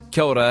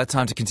Kia ora,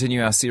 time to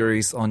continue our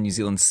series on New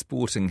Zealand's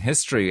sporting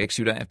history.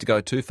 Actually, we don't have to go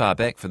too far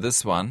back for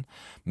this one.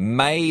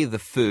 May the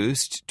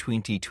 1st,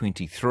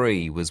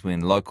 2023 was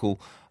when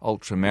local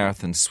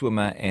ultramarathon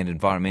swimmer and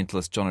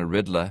environmentalist Jono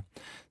Ridler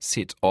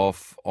set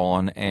off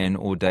on an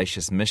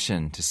audacious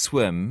mission to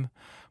swim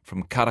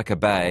from Karaka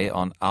Bay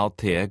on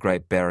Aotea,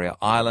 Great Barrier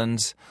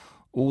Island,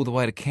 all the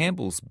way to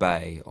Campbells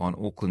Bay on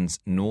Auckland's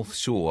North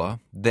Shore.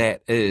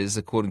 That is,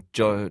 according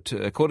to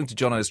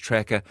Jono's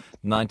tracker,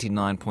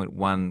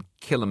 99.1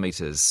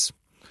 kilometres.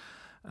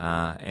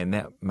 And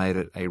that made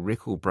it a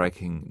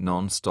record-breaking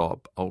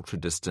non-stop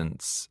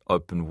ultra-distance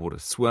open-water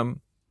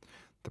swim.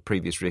 The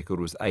previous record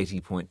was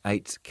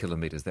 80.8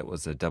 kilometres. That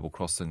was a double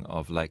crossing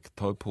of Lake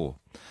Taupo.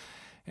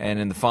 And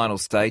in the final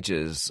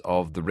stages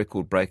of the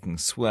record-breaking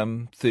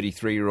swim,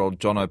 33-year-old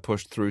Jono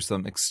pushed through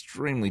some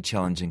extremely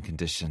challenging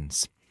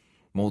conditions.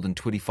 More than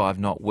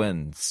 25-knot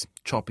winds,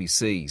 choppy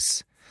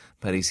seas.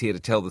 But he's here to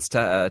tell the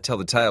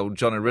tale.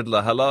 Jono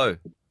Ridler, hello.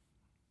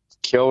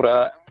 Kia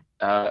ora.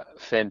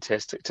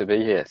 Fantastic to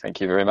be here.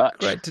 Thank you very much.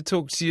 Great to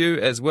talk to you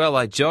as well.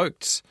 I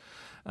joked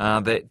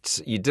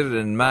that you did it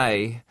in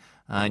May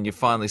and you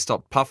finally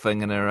stopped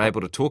puffing and are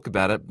able to talk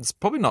about it. It's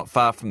probably not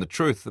far from the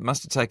truth. It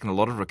must have taken a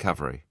lot of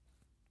recovery.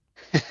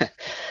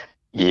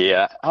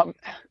 Yeah.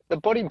 The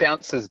body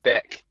bounces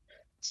back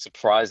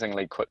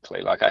surprisingly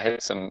quickly. Like, I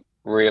had some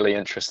really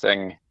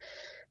interesting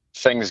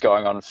things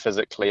going on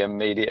physically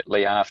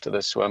immediately after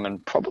the swim,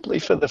 and probably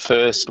for the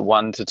first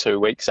 1 to 2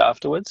 weeks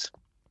afterwards.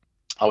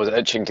 I was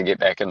itching to get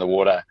back in the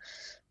water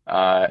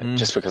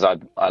just because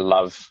I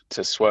love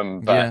to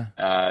swim, but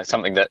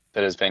something that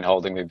has been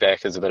holding me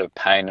back is a bit of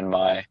pain in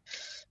my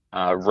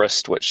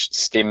wrist, which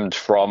stemmed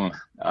from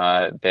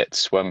that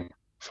swim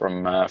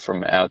from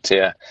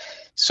Aotea.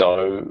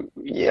 So,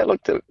 yeah,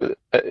 look,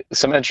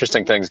 some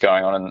interesting things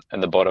going on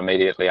in the body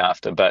immediately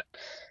after, but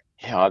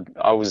yeah,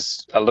 I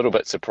was a little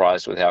bit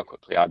surprised with how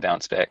quickly I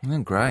bounced back.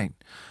 Great.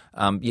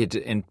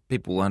 And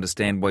people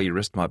understand why your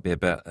wrist might be a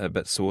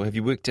bit sore. Have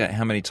you worked out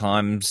how many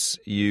times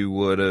you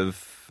would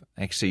have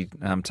actually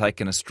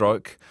taken a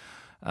stroke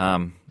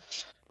in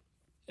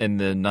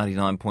the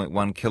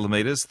 99.1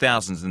 kilometres?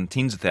 Thousands and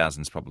tens of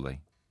thousands, probably.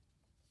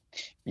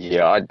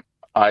 Yeah,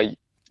 I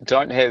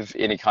don't have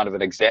any kind of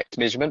an exact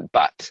measurement,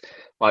 but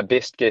my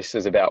best guess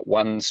is about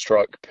 1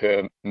 stroke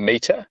per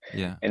metre.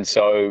 Yeah. And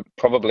so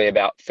probably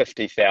about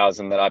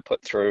 50,000 that I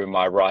put through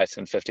my right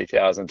and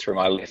 50,000 through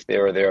my left,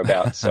 there or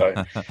thereabouts. So,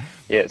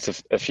 yeah,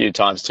 it's a few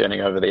times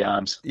turning over the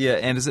arms. Yeah,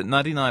 and is it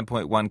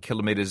 99.1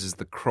 kilometres as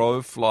the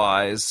crow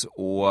flies,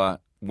 or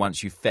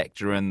once you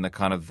factor in the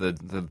kind of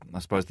the I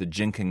suppose the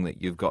jinking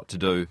that you've got to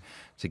do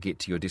to get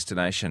to your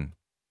destination?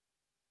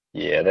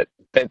 Yeah,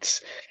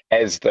 that's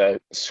as the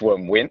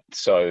swim went,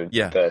 so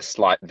the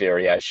slight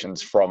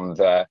variations from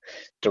the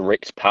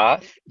direct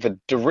path. The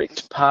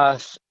direct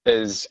path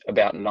is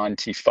about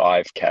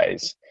 95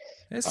 Ks.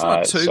 That's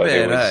not too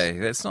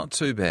bad, That's not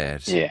too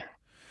bad.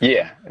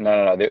 Yeah.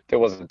 No. There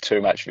wasn't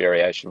too much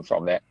variation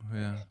from that.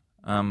 Yeah.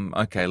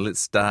 Okay,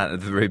 let's start at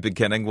the very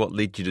beginning. What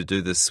led you to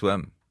do this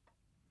swim?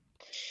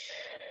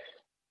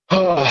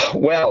 Oh,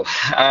 well,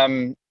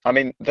 I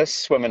mean, this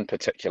swim in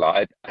particular,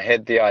 I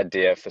had the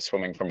idea for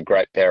swimming from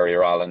Great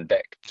Barrier Island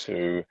back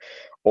to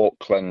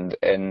Auckland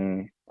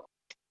in,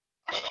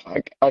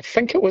 I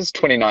think it was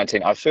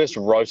 2019. I first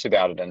wrote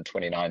about it in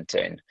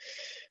 2019.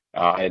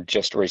 I had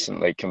just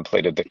recently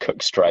completed the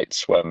Cook Strait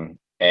swim,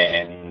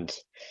 and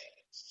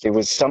there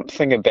was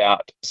something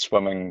about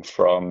swimming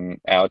from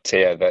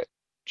Aotea that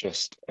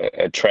just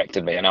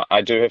attracted me. And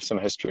I do have some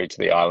history to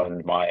the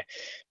island. My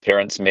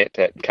parents met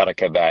at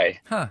Karaka Bay,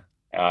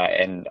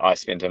 and I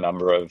spent a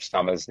number of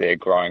summers there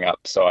growing up.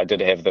 So I did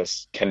have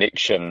this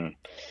connection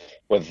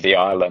with the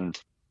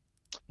island.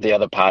 The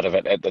other part of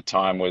it at the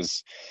time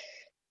was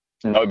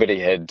nobody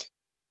had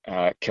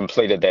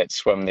completed that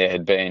swim. There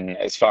had been,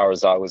 as far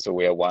as I was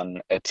aware,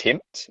 one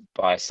attempt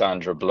by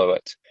Sandra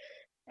Blewett,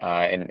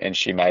 and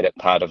she made it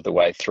part of the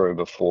way through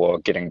before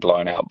getting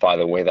blown out by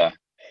the weather.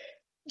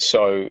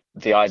 So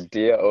the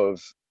idea of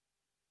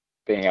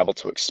being able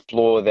to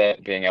explore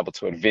that, being able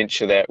to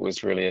adventure that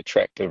was really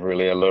attractive,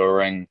 really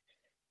alluring.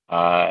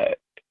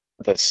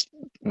 This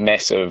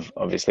massive,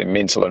 obviously,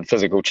 mental and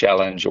physical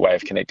challenge, a way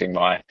of connecting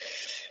my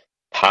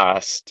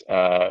past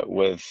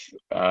with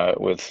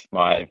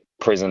my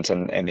present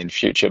and then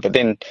future. But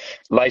then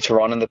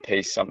later on in the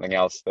piece, something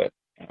else that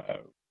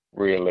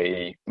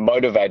really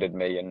motivated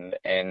me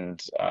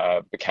and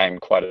became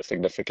quite a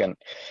significant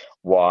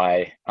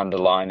why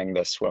underlining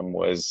this swim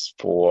was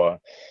for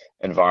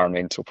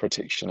environmental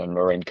protection and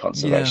marine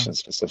conservation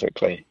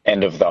specifically,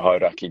 and of the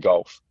Hauraki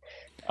Gulf.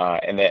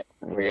 And that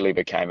really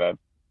became a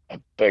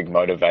big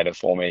motivator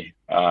for me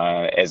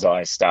as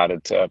I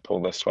started to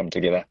pull this swim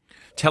together.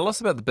 Tell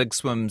us about the big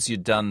swims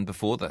you'd done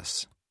before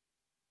this.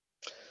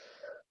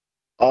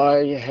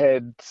 I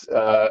had,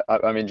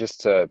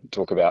 just to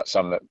talk about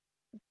some that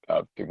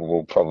people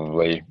will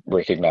probably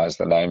recognise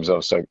the names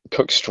of. So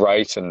Cook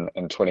Strait in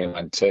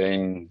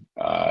 2019,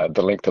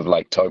 the length of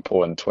Lake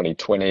Taupo in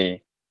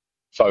 2020,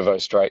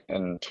 Fovo Strait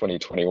in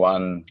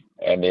 2021,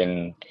 and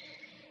then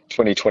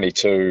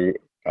 2022,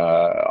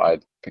 I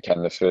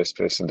became the first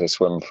person to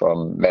swim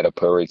from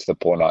Matapuri to the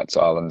Poor Knights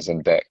Islands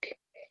and back.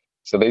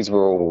 So these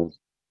were all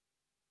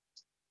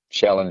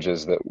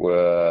challenges that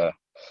were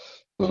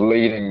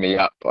leading me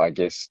up, I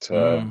guess, to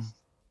Mm.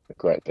 the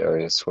Great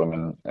Barrier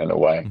Swim in a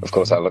way. Of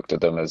course, I looked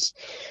at them as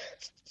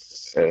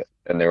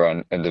in their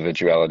own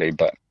individuality,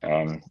 but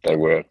they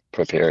were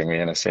preparing me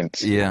in a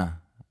sense. Yeah,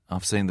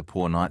 I've seen the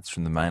Poor Knights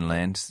from the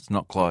mainland. It's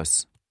not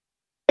close.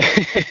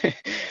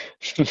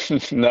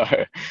 No,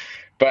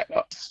 but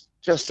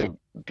just a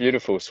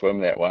beautiful swim,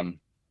 that one.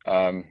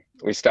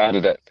 We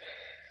started at,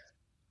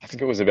 I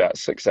think it was about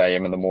 6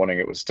 a.m. in the morning.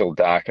 It was still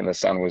dark and the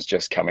sun was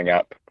just coming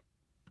up.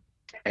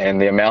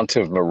 And the amount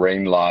of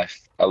marine life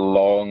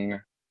along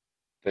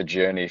the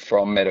journey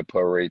from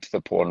Metapuri to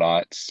the Poor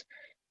Knights,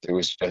 there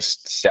was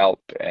just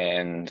salp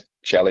and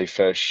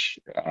jellyfish,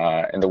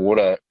 and the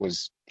water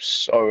was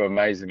so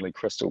amazingly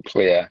crystal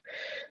clear.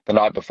 The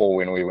night before,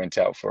 when we went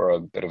out for a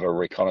bit of a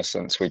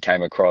reconnaissance, we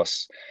came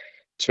across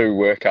two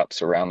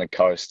workups around the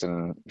coast.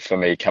 And for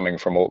me, coming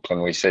from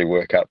Auckland, we see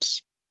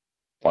workups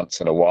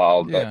once in a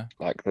while, but Yeah.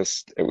 like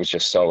this, it was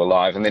just so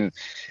alive. And then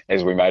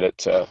as we made it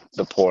to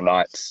the Poor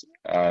Knights,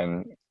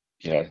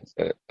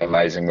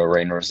 amazing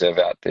marine reserve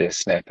out there,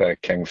 snapper,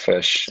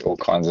 kingfish, all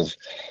kinds of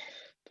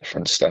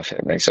different stuff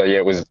happening. So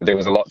yeah, there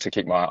was a lot to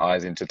keep my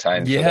eyes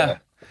entertained for Yeah. the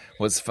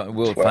Well, it's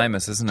world 12,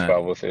 famous, isn't it?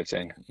 12 or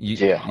 13.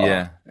 Yeah,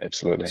 Yeah.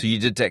 absolutely. So you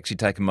did actually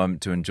take a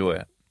moment to enjoy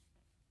it.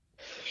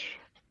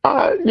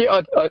 At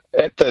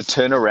the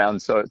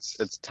turnaround, so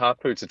it's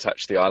tapu to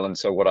touch the island.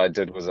 So what I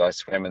did was I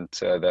swam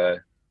into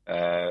the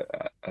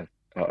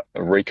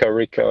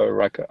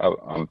Rico.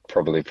 I'm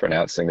probably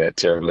pronouncing that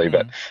terribly,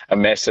 but Mm. a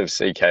massive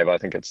sea cave. I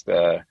think it's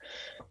the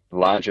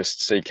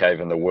largest sea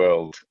cave in the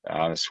world.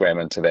 Swam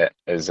into that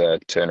as a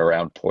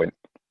turnaround point.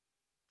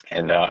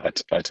 And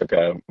I took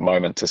a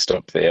moment to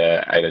stop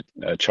there, ate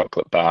a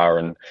chocolate bar,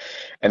 and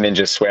then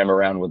just swam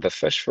around with the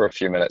fish for a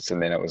few minutes.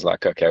 And then it was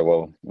like, okay,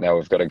 well, now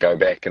we've got to go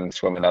back and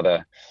swim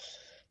another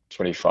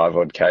 25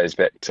 odd Ks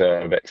back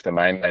to the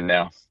mainland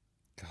now.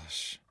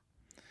 Gosh.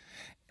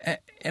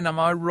 And am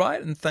I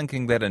right in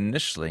thinking that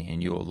initially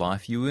in your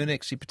life you weren't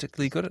actually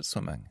particularly good at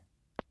swimming?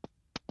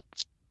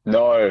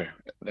 No,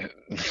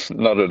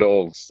 not at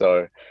all.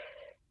 So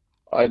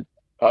I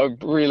I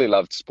really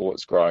loved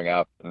sports growing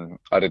up, and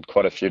I did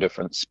quite a few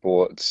different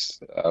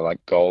sports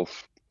like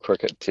golf,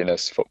 cricket,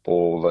 tennis,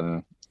 football,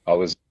 and I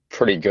was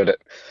pretty good at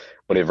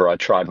whatever I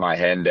tried my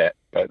hand at.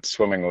 But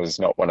swimming was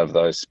not one of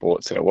those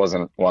sports, and it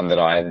wasn't one that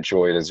I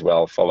enjoyed as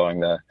well. Following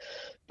the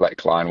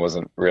black line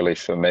wasn't really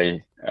for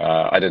me.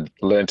 I did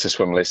learn to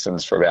swim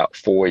lessons for about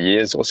 4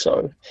 years or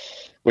so,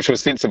 which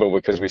was sensible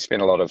because we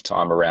spent a lot of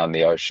time around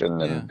the ocean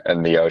Yeah. and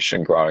in the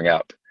ocean growing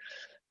up.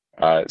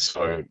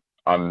 So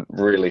I'm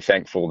really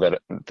thankful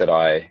that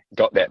I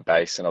got that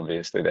base, and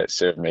obviously that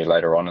served me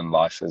later on in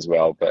life as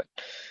well. But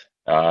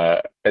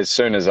as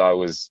soon as I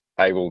was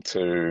able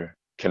to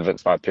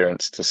convince my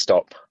parents to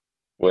stop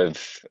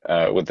with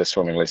the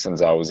swimming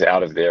lessons, I was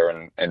out of there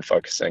and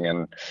focusing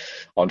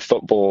on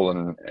football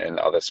and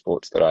other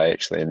sports that I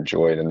actually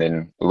enjoyed. And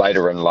then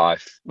later in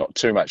life, not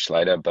too much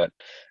later, but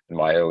in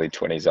my early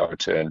 20s, I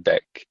returned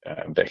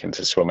back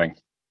into swimming.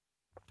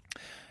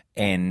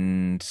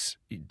 And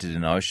you did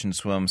an ocean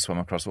swim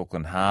across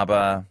Auckland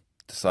Harbour,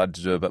 decided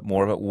to do a bit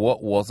more of it.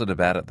 What was it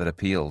about it that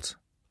appealed?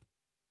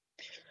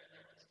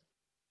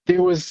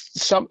 There was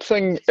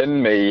something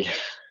in me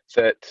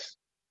that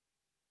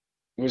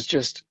was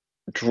just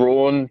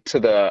drawn to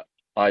the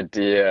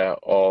idea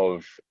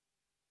of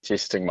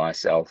testing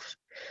myself.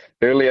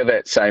 Earlier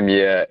that same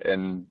year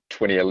in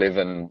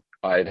 2011,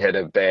 I'd had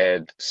a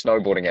bad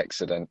snowboarding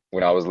accident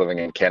when I was living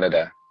in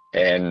Canada.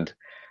 And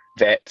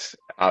that,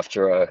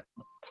 after a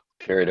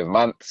period of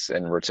months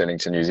and returning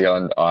to New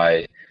Zealand,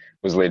 I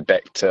was led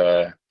back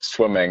to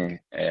swimming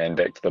and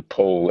back to the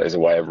pool as a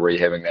way of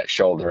rehabbing that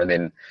shoulder. And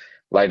then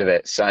later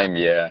that same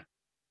year,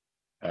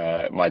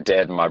 my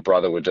dad and my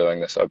brother were doing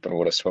this open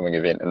water swimming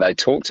event, and they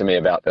talked to me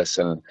about this,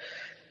 and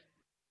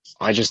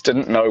I just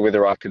didn't know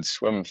whether I could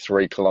swim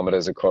 3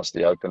 kilometers across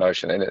the open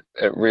ocean, and it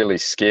really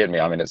scared me.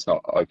 I mean, it's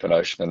not open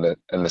ocean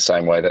in the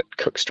same way that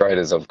Cook Strait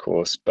is, of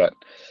course, but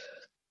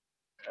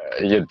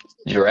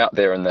you're out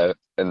there in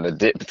the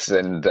depths,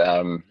 and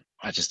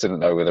I just didn't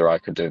know whether I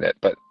could do that.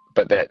 But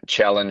that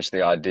challenge,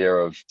 the idea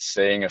of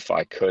seeing if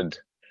I could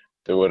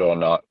do it or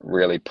not,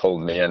 really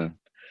pulled me in.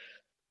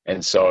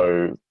 And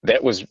so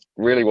that was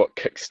really what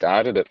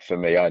kick-started it for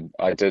me.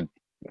 I did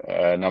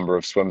a number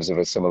of swims of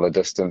a similar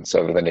distance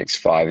over the next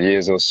 5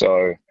 years or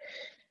so.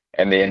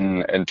 And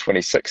then in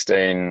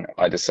 2016,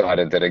 I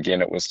decided that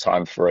again, it was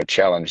time for a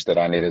challenge, that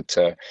I needed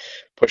to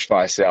push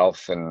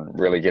myself and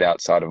really get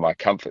outside of my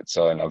comfort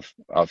zone.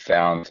 I've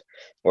found,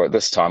 or at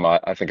this time,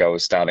 I think I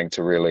was starting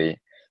to really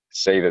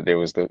see that there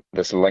was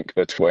this link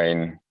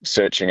between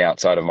searching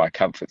outside of my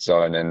comfort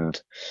zone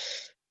and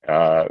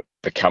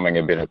becoming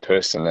a better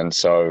person. And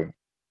so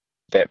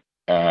that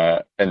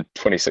in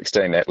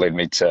 2016, that led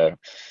me to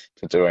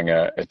doing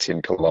a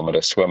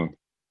 10-kilometer swim.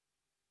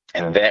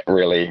 And that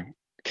really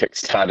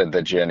kick-started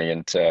the journey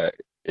into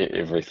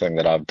everything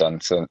that I've done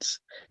since.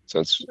 So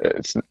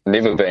it's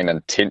never been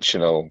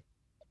intentional.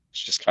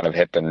 It's just kind of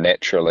happened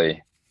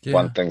naturally.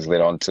 One Yeah. thing's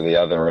led on to the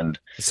other, and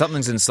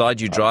Something's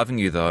inside you driving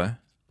you, though.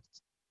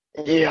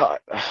 yeah,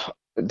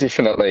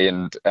 definitely.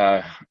 And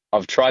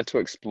I've tried to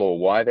explore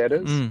why that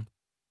is. Mm.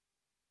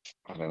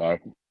 I don't know.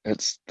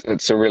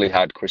 It's a really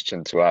hard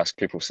question to ask.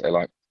 People say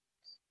like,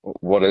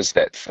 "What is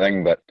that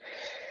thing?" But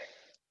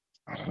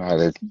I don't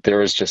know.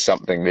 There is just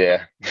something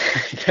there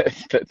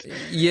that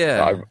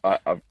Yeah.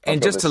 I've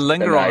And got just to this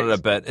linger on it a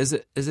innate. bit, is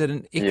it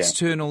an Yeah.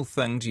 external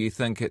thing? Do you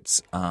think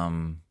it's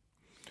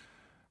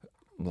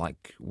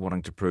like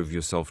wanting to prove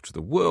yourself to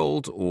the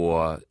world,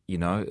 or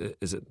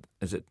is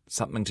it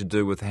something to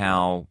do with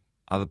how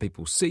other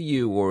people see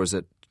you, or is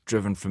it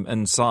driven from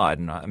inside?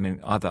 And I mean,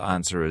 either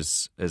answer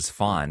is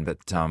fine, but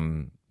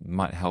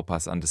might help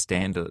us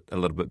understand it a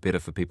little bit better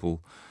for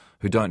people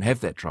who don't have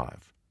that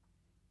drive.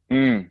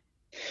 Mm.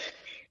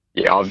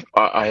 Yeah,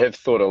 I have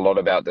thought a lot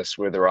about this,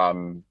 whether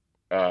I'm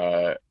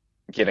uh,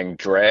 getting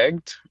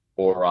dragged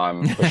or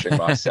I'm pushing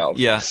myself.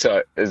 Yeah.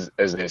 So is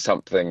there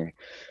something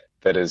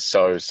that is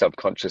so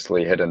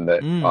subconsciously hidden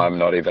that Mm. I'm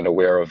not even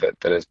aware of it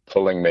that is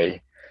pulling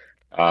me,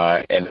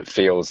 and it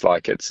feels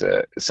like it's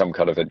some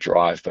kind of a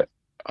drive, but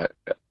I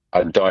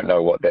I don't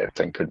know what that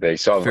thing could be.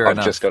 So Fair I've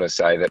just got enough. to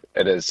say that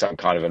it is some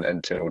kind of an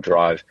internal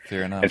drive,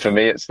 Fair and for enough.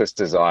 me, it's this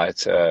desire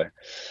to.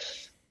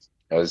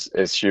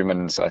 As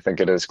humans, I think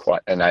it is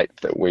quite innate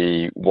that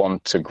we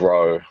want to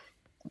grow.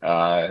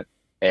 Uh,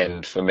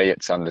 and for me,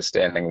 it's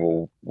understanding,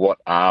 well, what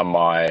are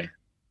my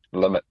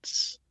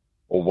limits,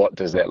 or what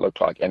does that look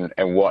like, and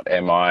what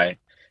am I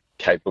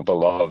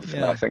capable of?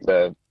 And I Yeah. think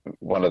the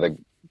one of the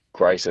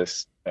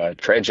greatest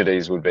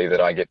tragedies would be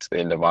that I get to the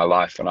end of my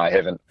life and I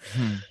haven't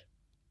Hmm.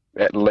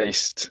 at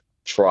least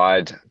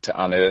tried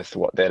to unearth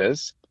what that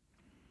is.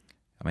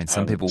 I mean,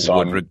 So I'm,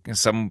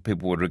 some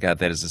people would regard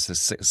that as a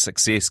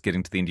success,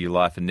 getting to the end of your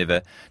life and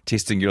never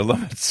testing your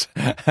limits.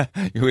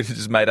 You would have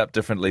just made up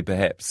differently,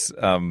 perhaps.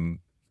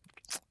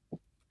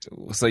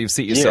 So you've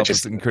set yeah, it yourself this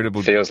just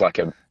incredible. feels like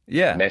a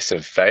Yeah,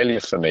 massive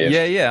failure for me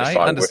yeah, yeah. if I I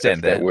were if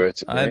understand that that. were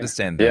to, I yeah,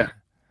 understand yeah.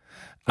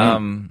 that.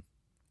 Mm.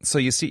 So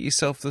you set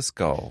yourself this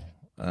goal,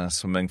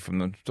 swimming from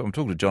the. I'm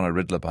talking to Jono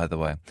Ridler, by the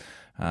way.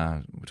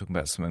 We're talking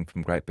about swimming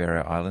from Great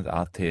Barrier Island,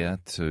 Aotea,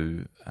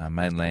 to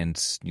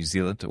mainland New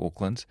Zealand, to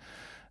Auckland.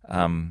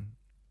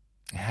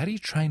 How do you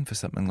train for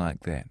something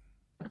like that?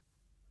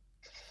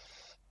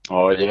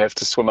 Oh, you have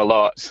to swim a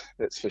lot,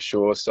 that's for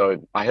sure.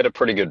 So I had a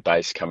pretty good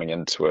base coming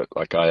into it.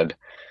 Like I had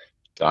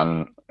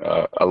done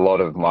a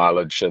lot of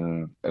mileage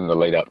in the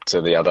lead up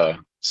to the other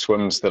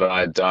swims that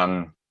I had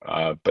done,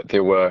 but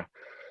there were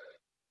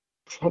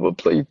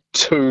probably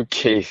two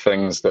key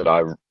things that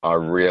I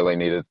really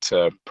needed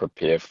to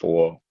prepare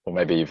for, or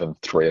maybe even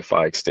three if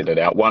I extended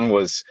out. One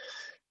was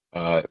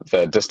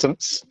the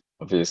distance.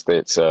 Obviously,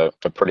 it's a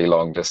pretty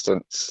long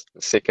distance.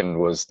 The second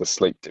was the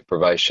sleep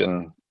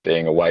deprivation,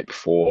 being awake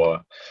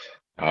for,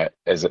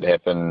 as it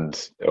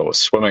happened, or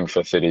swimming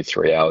for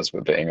 33 hours,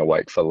 but being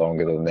awake for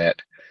longer than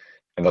that.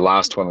 And the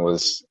last one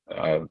was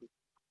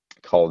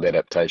cold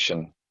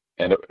adaptation.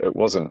 And it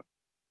wasn't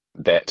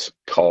that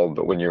cold,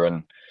 but when you're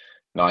in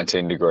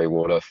 19-degree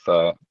water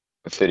for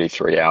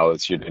 33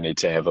 hours, you do need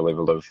to have a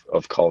level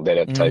of cold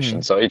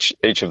adaptation. Mm. So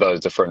each of those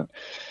different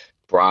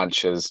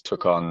branches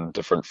took on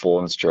different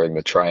forms during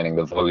the training.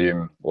 The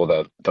volume, or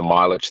the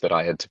mileage that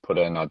I had to put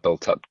in, I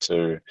built up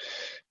to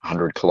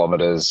 100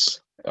 kilometers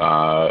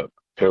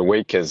per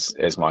week as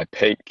my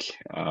peak.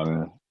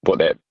 What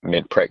that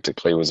meant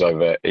practically was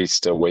over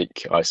Easter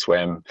week, I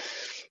swam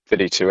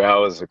 32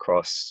 hours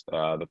across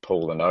the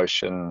pool and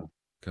ocean,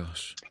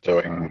 Gosh.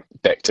 doing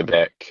back to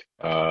back.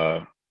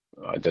 I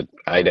did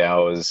 8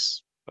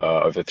 hours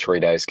over 3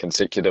 days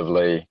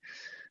consecutively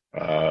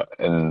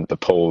in the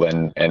pool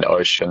and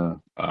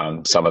ocean.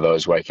 Some of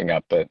those waking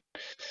up at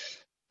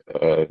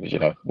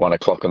 1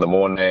 o'clock in the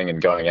morning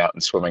and going out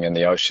and swimming in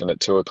the ocean at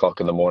 2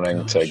 o'clock in the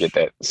morning to get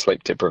Gosh. that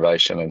sleep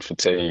deprivation and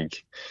fatigue.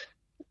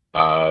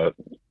 Uh,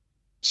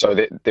 so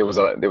there was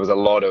a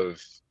lot of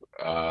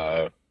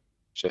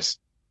just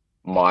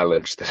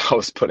mileage that I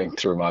was putting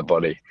through my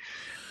body.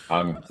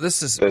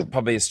 This is The,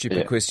 probably a stupid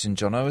yeah. question,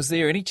 Jono. Is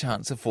there any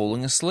chance of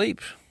falling asleep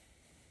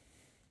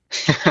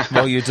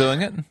while you're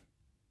doing it?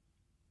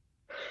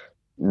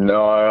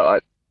 No,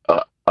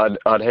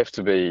 I'd have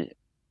to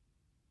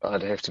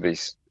be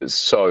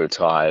so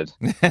tired.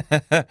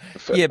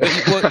 Yeah,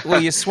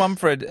 but you swum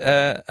for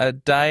a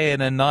day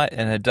and a night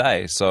and a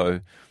day. So,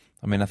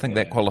 I mean, I think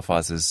that Yeah,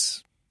 qualifies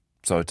as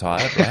so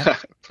tired, right?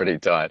 pretty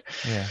tired.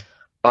 Yeah.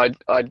 I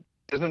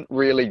didn't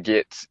really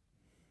get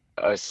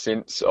a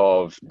sense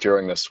of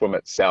during the swim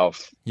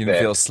itself You didn't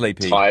feel that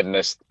sleepy.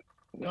 tiredness.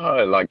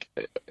 No, like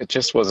it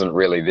just wasn't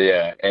really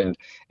there, and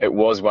it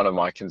was one of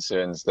my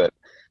concerns that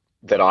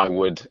I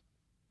would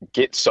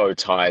get so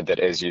tired that,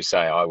 as you say,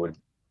 I would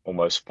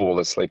almost fall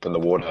asleep in the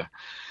water.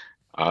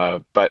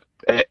 But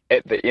at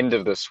the end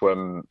of the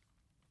swim,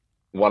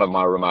 one of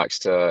my remarks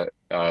to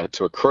a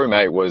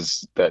crewmate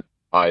was that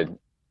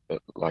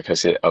like I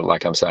said,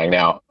 like I'm saying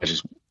now,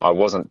 I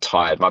wasn't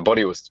tired. My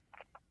body was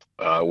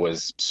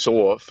was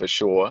sore for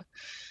sure,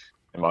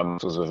 and my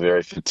muscles were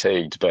very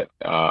fatigued, but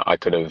I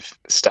could have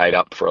stayed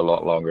up for a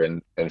lot longer.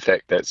 And in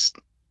fact, that's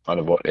kind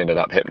of what ended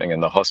up happening in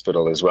the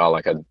hospital as well.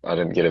 Like I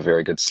didn't get a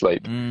very good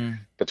sleep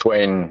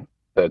between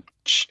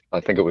I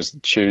think it was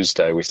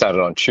Tuesday. We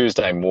started on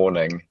Tuesday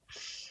morning,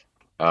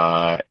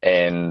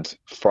 and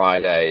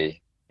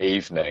Friday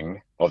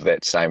evening of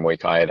that same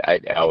week, I had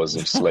 8 hours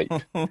of sleep.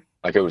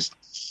 Like it was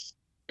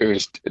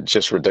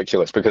just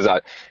ridiculous because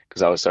I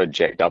was so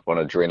jacked up on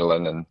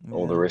adrenaline and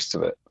all the rest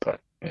of it. But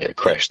yeah, it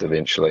crashed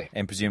eventually.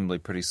 And presumably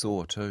pretty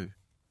sore too.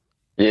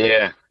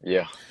 Yeah,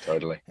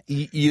 totally.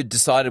 You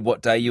decided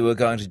what day you were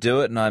going to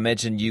do it, and I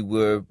imagine you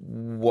were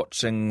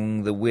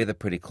watching the weather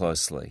pretty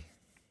closely.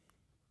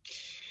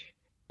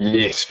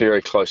 Yes,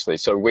 very closely.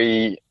 So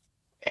we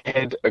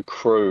had a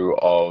crew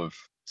of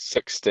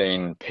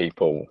 16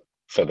 people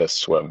for this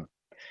swim.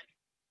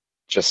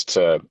 Just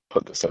to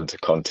put this into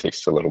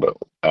context a little bit,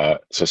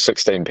 so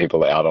 16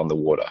 people out on the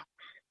water,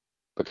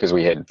 because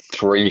we had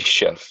 3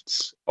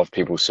 shifts of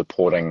people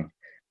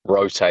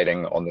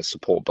rotating on the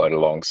support boat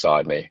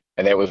alongside me.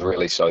 And that was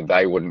really so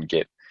they wouldn't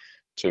get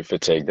too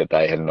fatigued, that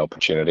they had an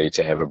opportunity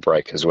to have a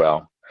break as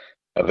well.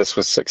 This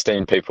was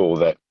 16 people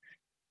that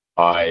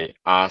I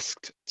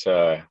asked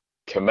to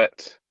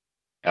commit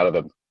out of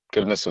the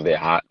goodness of their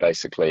heart,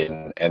 basically,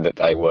 and that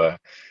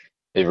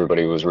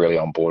everybody was really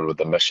on board with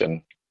the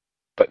mission,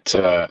 but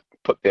to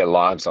put their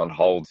lives on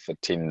hold for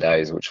 10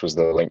 days, which was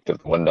the length of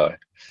the window.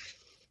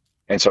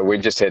 And so we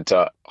just had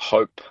to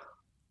hope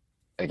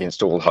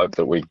against all hope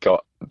that we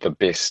got the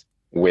best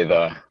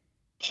weather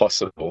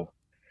possible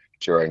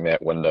during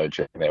that window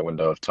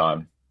of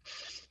time.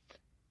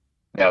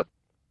 Now,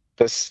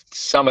 this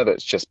summer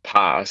that's just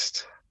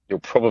passed, you'll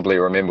probably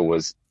remember,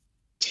 was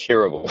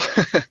terrible.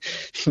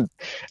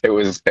 It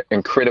was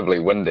incredibly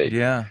windy.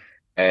 Yeah.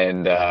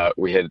 And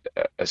we had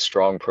a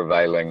strong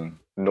prevailing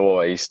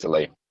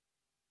northeasterly.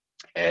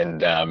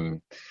 And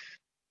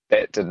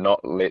that did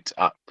not let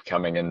up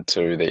coming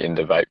into the end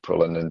of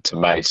April and into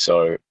May.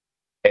 So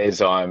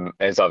as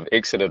I've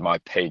exited my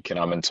peak and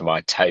I'm into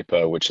my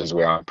taper, which is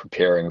where I'm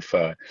preparing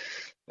for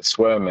the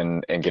swim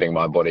and getting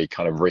my body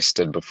kind of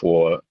rested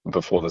before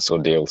this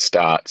ordeal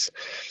starts,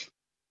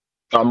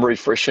 I'm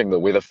refreshing the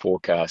weather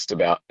forecast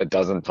about a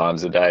dozen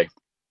times a day,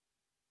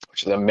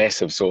 which is a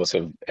massive source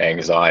of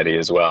anxiety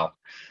as well,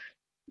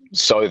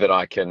 so that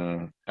I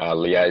can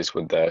liaise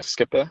with the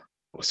skipper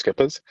or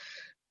skippers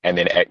and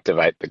then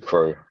activate the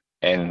crew.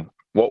 And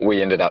what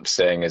we ended up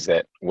seeing as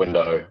that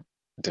window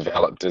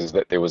developed is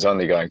that there was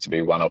only going to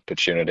be one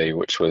opportunity,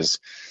 which was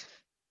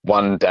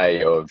one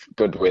day of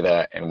good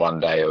weather and one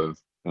day of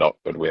not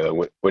good weather,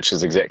 which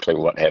is exactly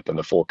what happened.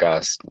 The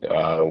forecast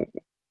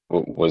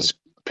was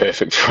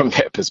perfect from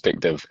that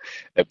perspective.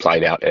 It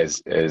played out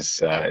as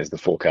the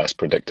forecast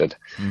predicted.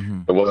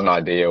 Mm-hmm. It wasn't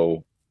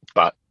ideal,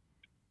 but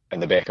in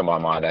the back of my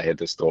mind, I had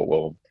this thought: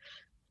 well,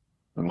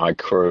 my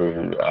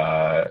crew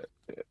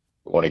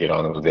want to get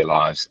on with their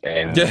lives,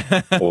 and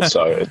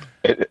also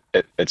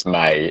it's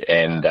May,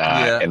 and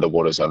the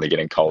water's only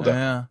getting colder.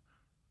 Yeah.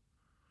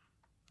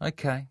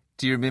 Okay.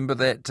 Do you remember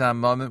that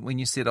moment when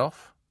you set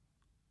off?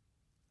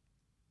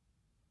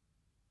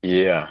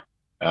 Yeah.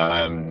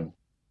 I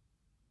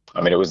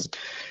mean, it was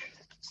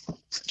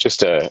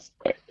just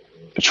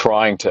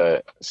trying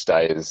to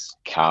stay as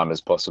calm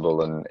as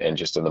possible and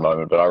just in the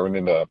moment. But I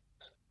remember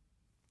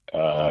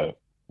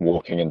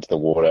walking into the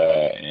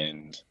water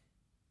and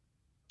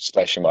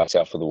splashing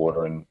myself with the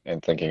water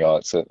and thinking, oh,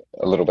 it's a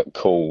little bit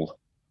cool.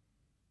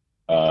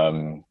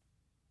 And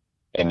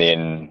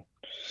then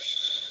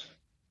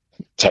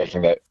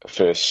taking that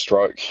first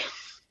stroke,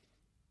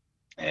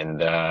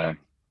 and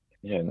and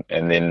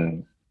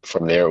then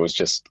from there it was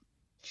just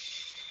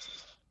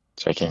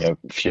taking a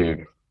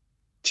few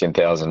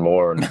 10,000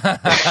 more, and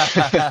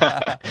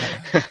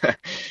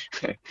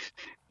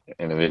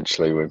and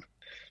eventually we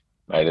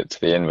made it to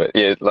the end. But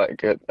yeah,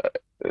 like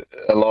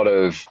a lot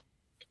of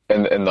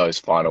in those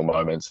final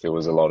moments, there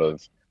was a lot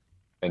of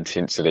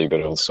intensity,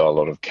 but also a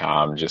lot of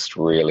calm. Just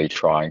really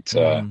trying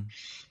to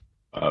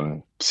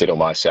settle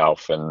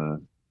myself,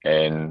 and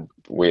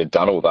we had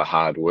done all the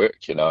hard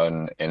work,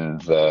 and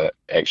the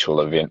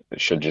actual event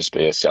should just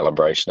be a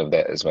celebration of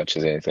that as much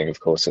as anything. Of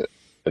course,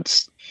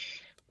 it's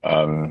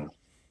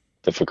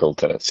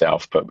difficult in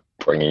itself, but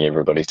bringing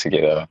everybody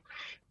together,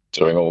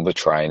 doing all the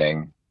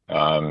training,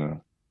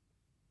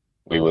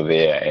 we were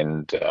there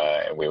and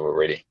we were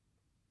ready.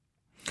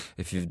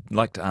 If you'd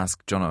like to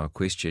ask Jono a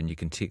question, you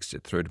can text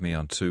it through to me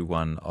on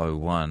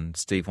 2101.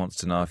 Steve wants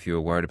to know if you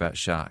were worried about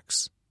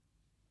sharks.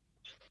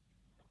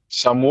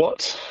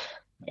 Somewhat.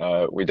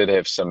 We did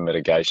have some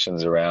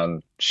mitigations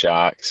around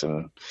sharks,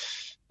 and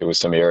there were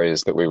some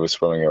areas that we were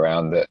swimming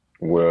around that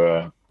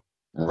were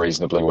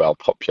reasonably well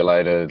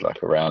populated,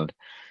 like around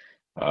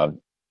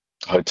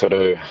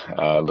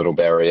Hoturu, Little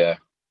Barrier,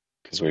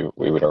 because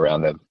we went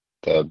around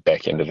the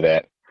back end of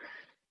that.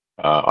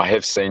 I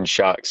have seen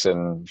sharks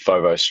in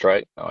Fovo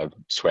Strait. I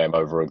swam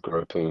over a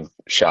group of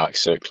sharks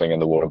circling in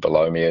the water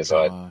below me as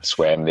I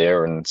swam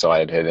there, and so I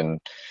had an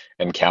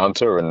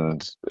encounter,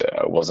 and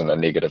it wasn't a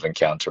negative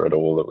encounter at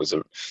all. It was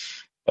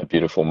a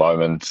beautiful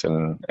moment,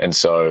 and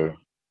so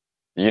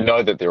you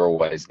know that they're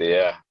always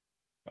there,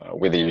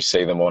 whether you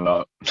see them or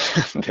not.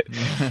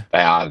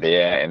 They are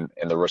there, and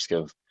the risk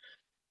of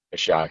a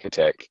shark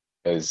attack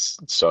is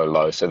so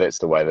low. So that's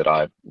the way that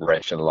I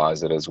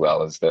rationalize it as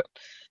well, is that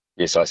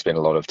yes, I spend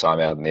a lot of time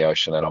out in the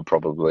ocean and I'm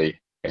probably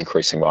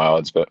increasing my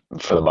odds, but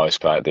for the most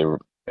part, they're,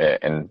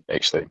 and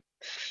actually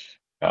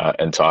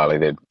entirely,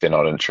 they're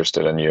not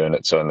interested in you, and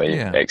it's only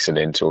Yeah.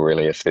 accidental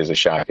really if there's a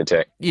shark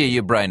attack. Yeah,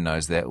 your brain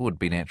knows that. It would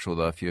be natural,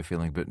 though, if you're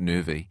feeling a bit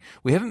nervy.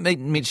 We haven't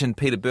mentioned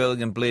Peter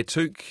Burling and Blair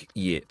Took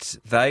yet.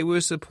 They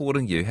were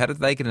supporting you. How did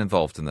they get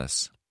involved in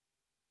this?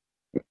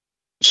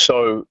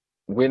 So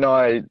when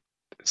I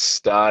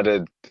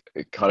started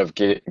kind of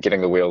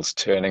getting the wheels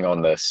turning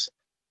on this,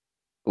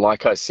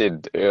 like I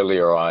said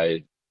earlier,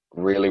 I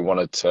really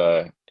wanted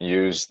to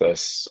use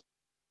this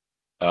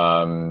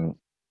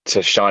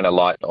to shine a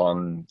light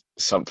on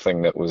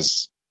something that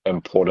was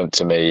important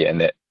to me, and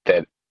that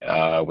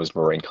was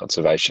marine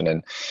conservation,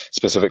 and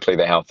specifically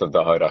the health of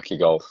the Hauraki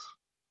Gulf.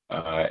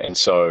 And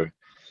so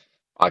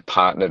I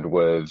partnered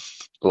with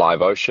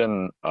Live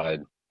Ocean. I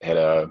had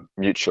a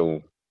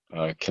mutual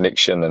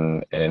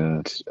connection,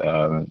 and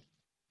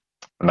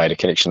made a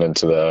connection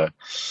into the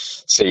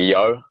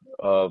CEO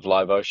of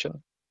Live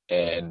Ocean.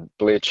 And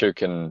Blair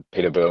Tuke and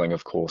Peter Burling,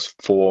 of course,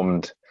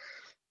 formed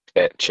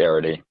that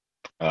charity.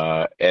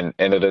 And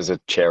it is a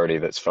charity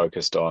that's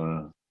focused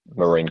on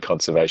marine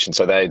conservation.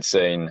 So they'd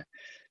seen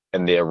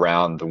in their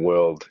round the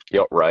world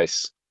yacht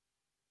race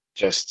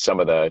just some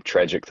of the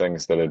tragic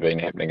things that had been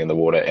happening in the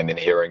water, and then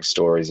hearing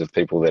stories of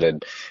people that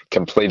had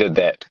completed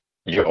that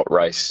yacht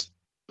race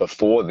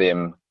before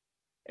them,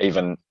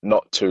 even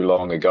not too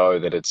long ago,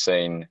 that had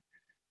seen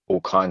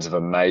all kinds of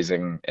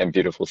amazing and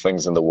beautiful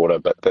things in the water,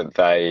 but that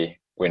they,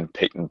 when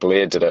Pete and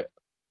Blair did it,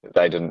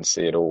 they didn't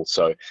see it all.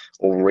 So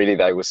already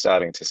they were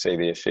starting to see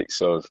the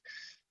effects of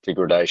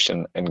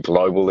degradation in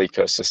global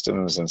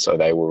ecosystems, and so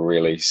they were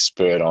really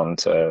spurred on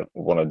to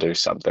want to do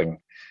something.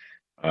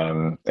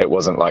 It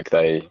wasn't like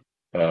they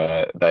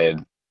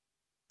had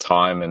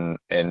time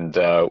and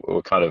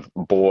were kind of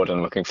bored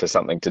and looking for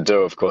something to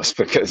do, of course,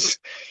 because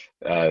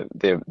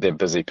they're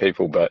busy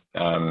people, but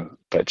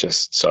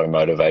just so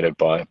motivated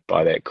by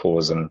that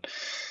cause, and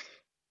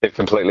they've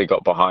completely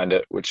got behind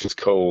it, which is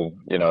cool.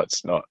 You know,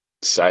 it's not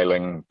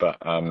sailing, but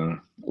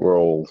we're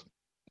all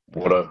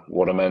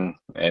watermen,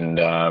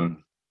 and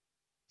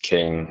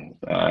keen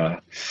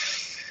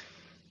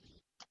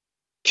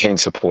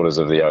supporters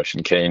of the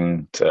ocean,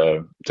 keen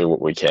to do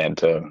what we can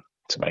to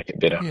make it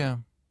better. Yeah.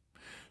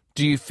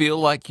 Do you feel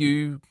like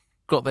you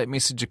got that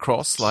message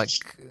across, like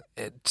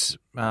it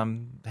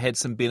had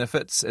some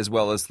benefits, as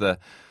well as the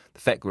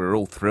fact we were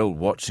all thrilled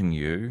watching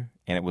you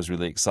and it was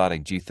really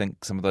exciting? Do you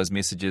think some of those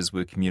messages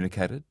were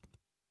communicated?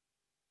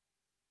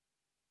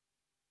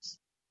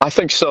 I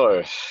think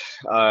so.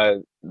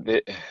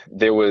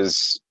 There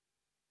was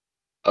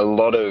a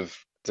lot of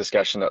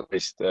discussion, at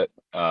least that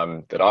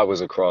I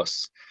was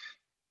across,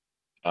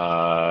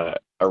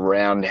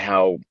 around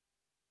how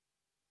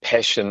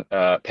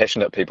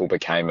passionate people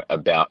became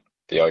about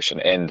the ocean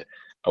and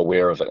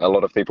aware of it. A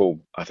lot of people,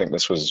 I think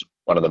this was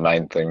one of the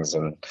main things,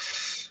 and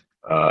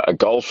a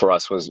goal for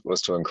us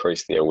was to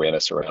increase the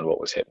awareness around what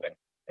was happening.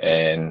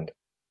 And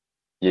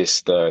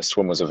yes, the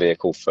swim was a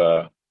vehicle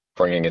for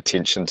bringing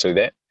attention to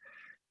that,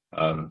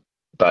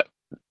 but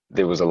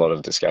there was a lot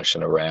of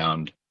discussion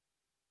around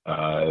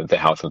the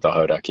health of the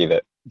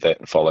Hauraki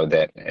that followed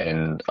that,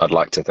 and I'd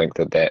like to think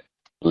that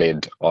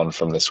led on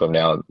from the swim.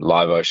 Now,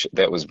 Live Ocean,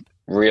 that was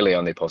really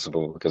only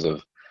possible because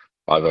of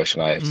Live Ocean.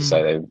 I have to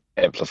say they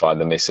amplified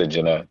the message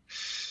in a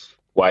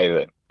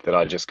way that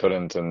I just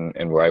couldn't,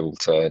 and were able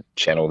to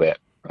channel that.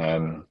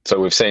 So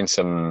we've seen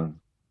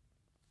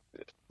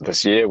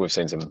this year, we've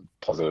seen some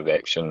positive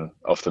action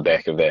off the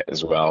back of that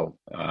as well.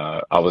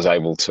 I was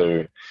able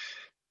to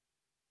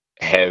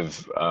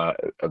have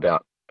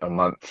about a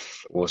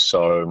month or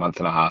so, month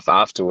and a half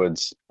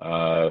afterwards,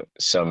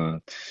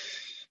 some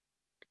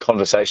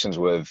conversations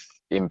with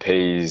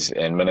MPs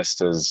and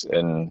ministers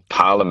in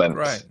Parliament,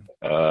 Right.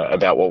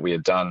 About what we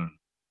had done,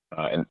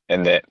 and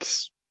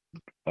that's,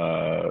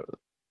 I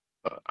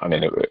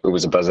mean, it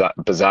was a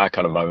bizarre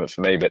kind of moment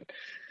for me, but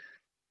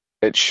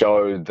it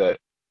showed that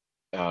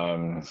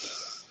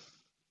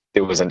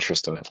there was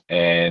interest in it,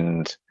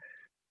 and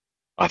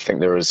I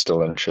think there is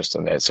still interest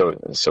in that.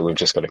 So we've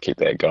just got to keep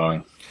that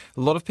going.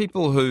 A lot of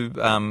people who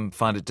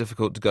find it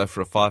difficult to go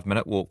for a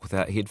 5-minute walk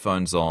without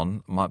headphones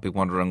on might be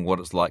wondering what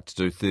it's like to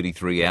do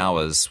 33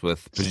 hours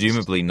with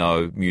presumably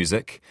no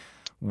music.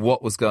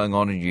 What was going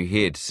on in your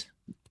head?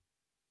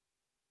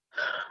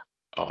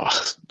 Oh,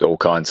 all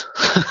kinds.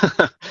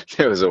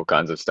 There was all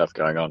kinds of stuff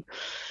going on.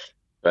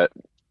 But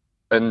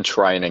in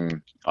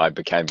training, I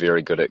became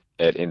very good at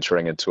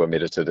entering into a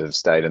meditative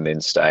state and then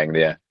staying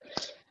there.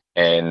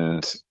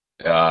 And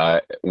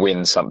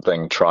when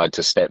something tried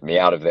to snap me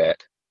out of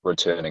that,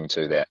 returning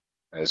to that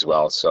as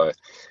well. So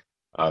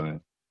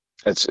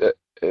it's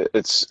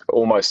it's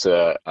almost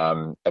a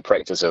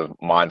practice of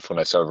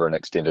mindfulness over an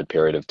extended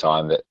period of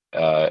time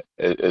that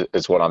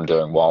is what I'm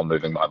doing while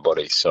moving my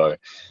body. So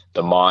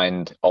the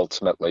mind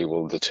ultimately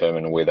will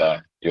determine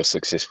whether you're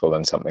successful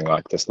in something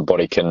like this. The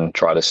body can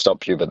try to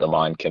stop you, but the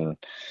mind can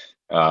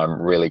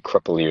really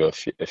cripple you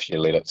if you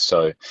let it.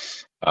 So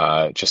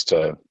just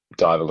to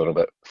dive a little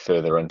bit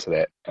further into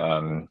that,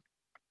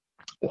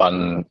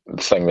 one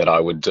thing that I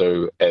would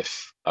do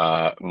if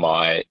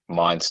my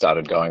mind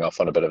started going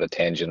off on a bit of a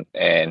tangent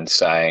and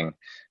saying,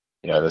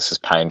 this is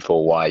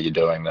painful, why are you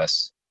doing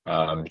this?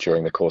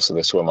 During the course of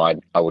the swim, I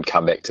would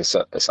come back to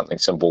something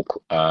simple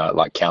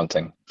like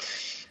counting.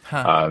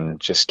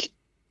 Just.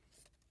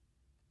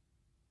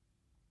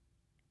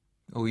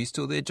 Oh, are you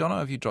still there, Jono?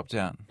 Have you dropped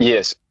out?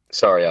 Yes.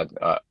 Sorry,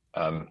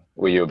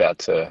 were you about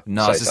to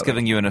No, say I was just something?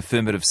 giving you an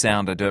affirmative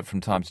sound. I do it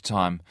from time to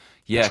time.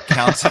 Yeah,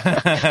 count.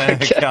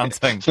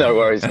 Counting. No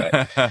worries,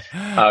 mate.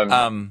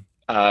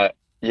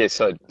 Yeah,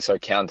 so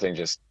counting,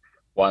 just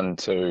 1,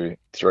 2,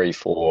 3,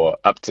 4,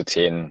 up to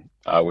 10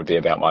 would be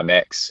about my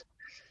max.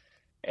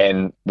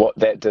 And what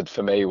that did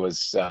for me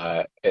was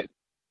it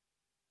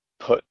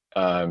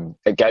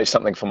gave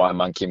something for my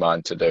monkey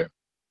mind to do,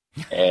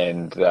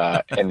 and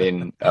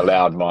then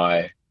allowed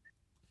my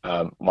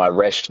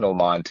rational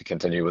mind to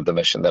continue with the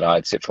mission that I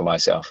had set for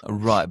myself.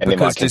 Right, and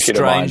because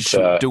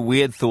do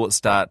weird thoughts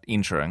start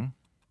entering?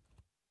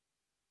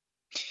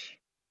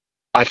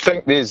 I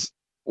think there's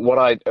what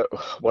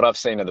I've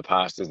seen in the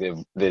past is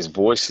there's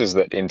voices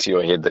that enter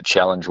your head that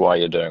challenge why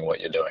you're doing what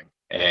you're doing,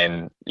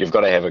 and you've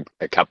got to have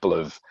a couple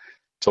of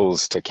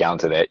tools to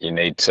counter that. You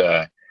need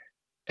to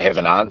have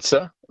an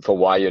answer for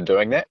why you're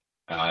doing that,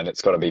 and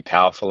it's got to be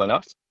powerful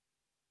enough.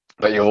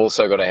 But you've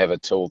also got to have a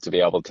tool to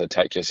be able to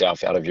take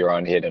yourself out of your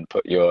own head and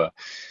put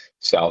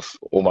yourself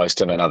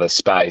almost in another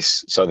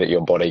space so that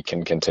your body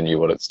can continue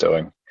what it's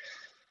doing.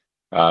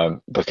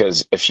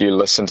 Because if you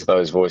listen to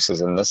those voices,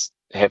 and this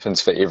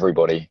happens for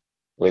everybody,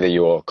 whether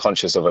you're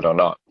conscious of it or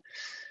not,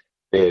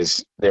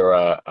 there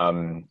are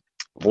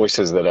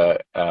voices that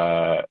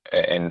are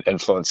and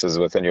influences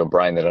within your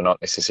brain that are not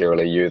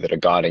necessarily you, that are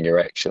guiding your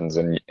actions,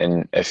 and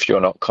if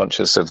you're not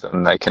conscious of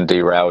them, they can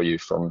derail you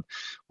from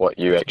what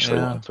you actually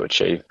want to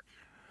achieve.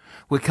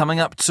 We're coming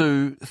up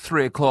to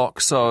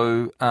 3:00,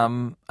 so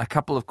a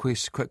couple of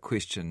quick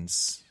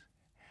questions.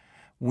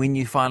 When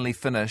you finally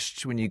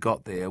finished, when you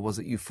got there, was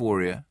it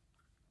euphoria?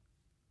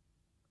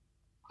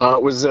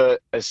 It was a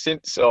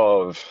sense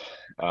of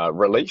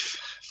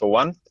relief, for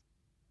one,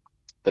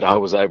 that I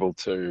was able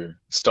to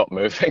stop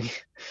moving.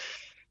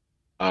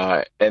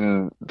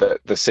 And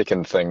the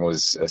second thing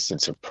was a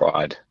sense of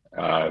pride,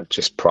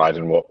 just pride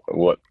in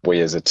what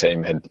we as a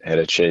team had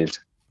achieved.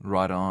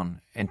 Right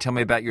on. And tell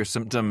me about your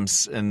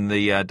symptoms in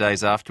the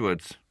days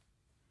afterwards.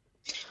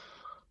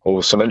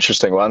 Well, some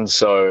interesting ones.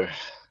 So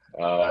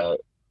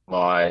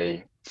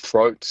my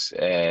throat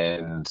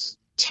and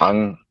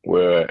tongue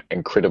were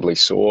incredibly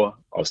sore.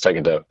 I was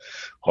taken to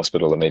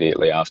hospital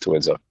immediately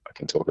afterwards. I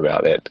can talk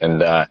about that.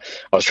 And I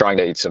was trying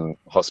to eat some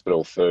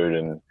hospital food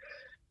and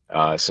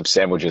some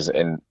sandwiches,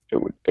 and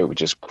it would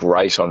just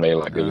grate on me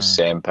like it was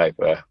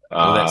sandpaper.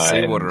 All that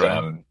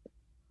seawater,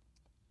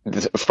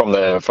 from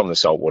the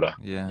salt water.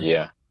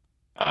 Yeah.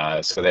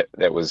 So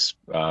that was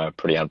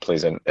pretty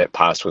unpleasant. It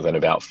passed within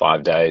about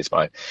 5 days.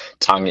 My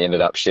tongue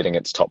ended up shedding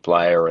its top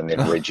layer and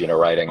then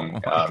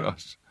regenerating,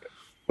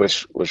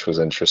 which was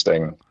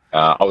interesting.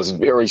 I was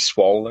very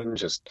swollen,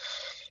 just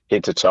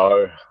head to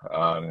toe,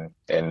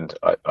 and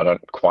I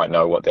don't quite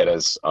know what that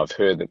is. I've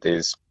heard that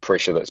there's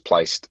pressure that's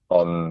placed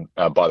on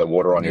by the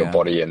water on your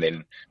body, and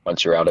then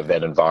once you're out of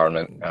that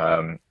environment,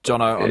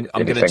 Jono,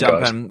 I'm going to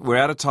jump in. We're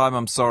out of time.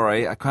 I'm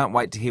sorry. I can't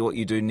wait to hear what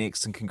you do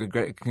next, and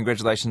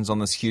congratulations on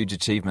this huge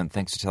achievement.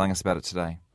 Thanks for telling us about it today.